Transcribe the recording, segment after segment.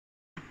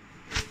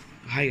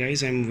Hi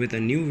guys, I'm with a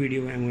new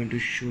video. I'm going to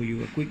show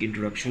you a quick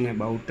introduction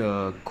about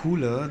a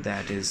cooler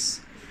that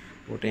is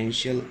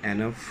potential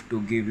enough to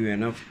give you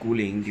enough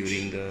cooling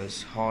during the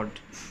hot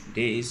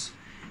days,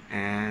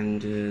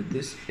 and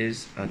this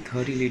is a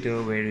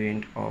 30-liter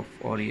variant of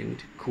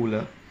Orient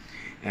cooler,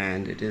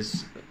 and it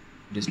is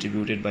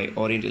distributed by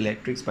Orient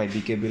Electrics by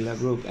BK Birla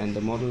Group, and the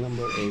model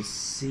number is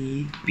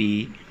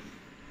CP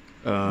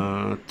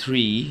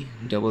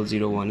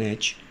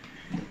 3001H,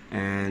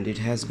 and it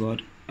has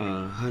got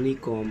a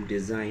honeycomb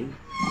design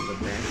on the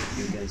back,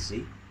 you can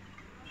see,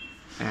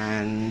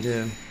 and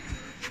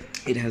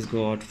it has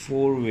got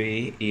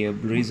four-way air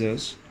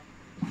breezers.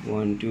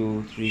 1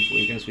 2 3 4,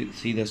 you can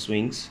see the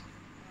swings.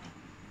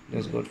 It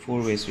has got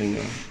four-way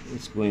swinger.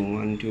 It's going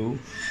 1 2,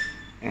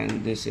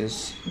 and this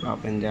is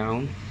up and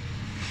down,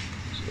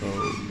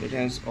 so it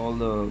has all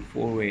the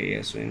four-way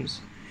air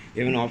swings.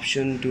 You have an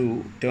option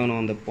to turn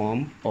on the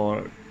pump,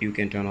 or you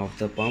can turn off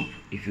the pump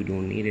if you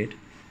don't need it.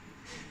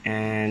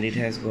 And it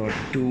has got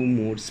two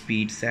mode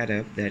speed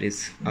setup, that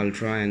is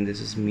ultra and this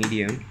is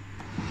medium,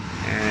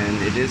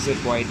 and it is a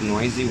quite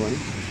noisy one.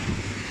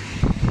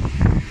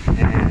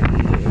 And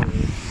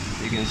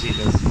you can see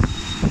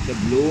the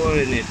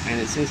blower in it,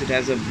 and since it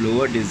has a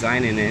blower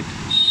design in it,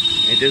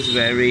 it is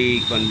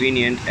very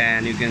convenient.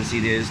 And you can see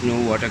there is no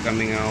water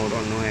coming out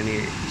or no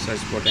any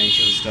such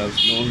potential stuff,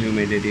 no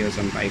humidity or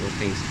some type of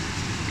things.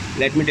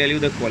 Let me tell you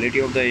the quality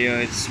of the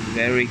air. It's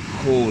very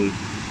cold,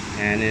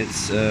 and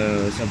it's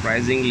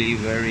surprisingly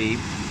very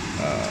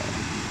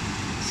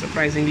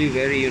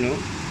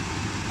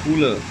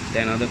cooler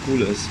than other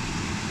coolers.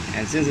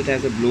 And since it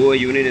has a blower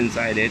unit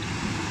inside it,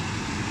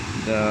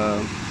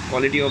 the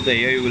quality of the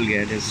air you will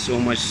get is so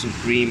much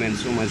supreme and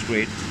so much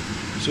great.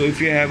 So if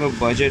you have a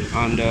budget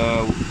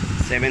under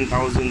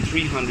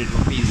 7,300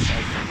 rupees,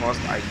 like the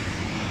cost I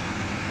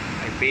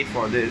paid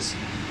for this,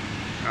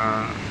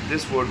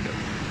 this would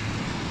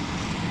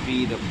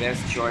be the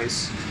best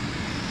choice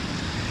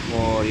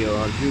for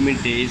your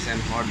humid days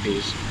and hot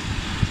days.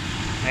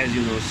 As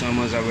you know,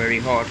 summers are very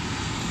hot,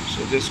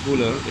 so this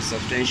cooler is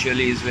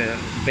substantially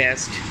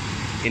best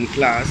in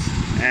class.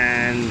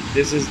 And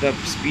this is the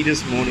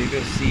speediest mode. You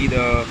can see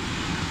the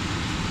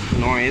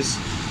noise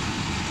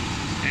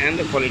and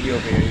the quality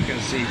of air. You can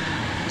see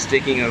it's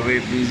taking away,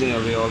 breezing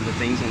away all the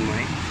things on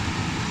mine.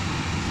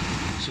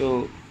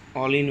 So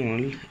all in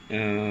all,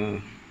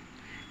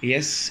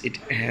 yes, it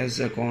has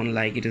a con,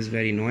 like it is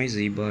very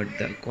noisy, but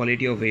the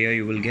quality of air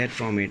you will get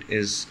from it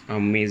is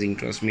amazing.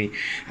 Trust me,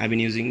 I've been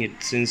using it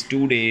since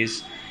 2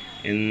 days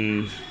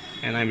and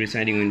I'm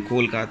residing in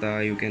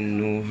Kolkata. You can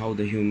know how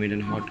the humid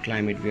and hot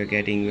climate we're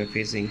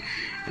facing.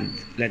 And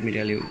let me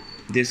tell you,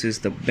 this is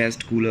the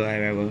best cooler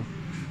I've ever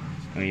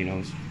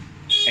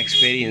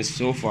experienced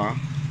so far.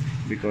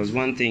 Because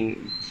one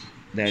thing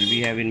that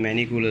we have in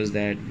many coolers,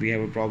 that we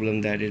have a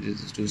problem that it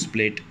is to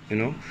split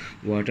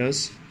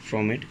waters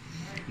from it.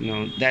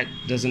 Now that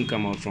doesn't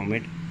come out from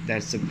it.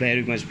 That's a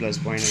very much plus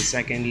point. And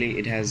secondly,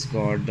 it has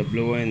got the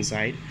blower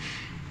inside,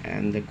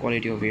 and the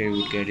quality of air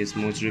you would get is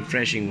most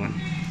refreshing one.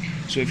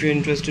 So if you're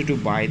interested to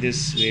buy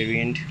this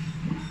variant,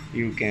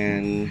 you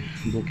can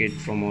book it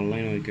from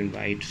online, or you can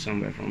buy it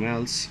somewhere from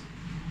else.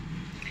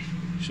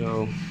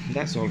 So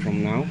that's all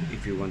from now.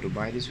 If you want to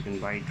buy this, you can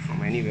buy it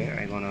from anywhere.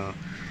 I'm gonna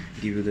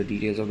give you the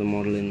details of the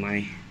model in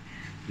my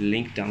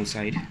link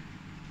downside.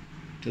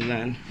 Till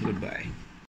then, goodbye.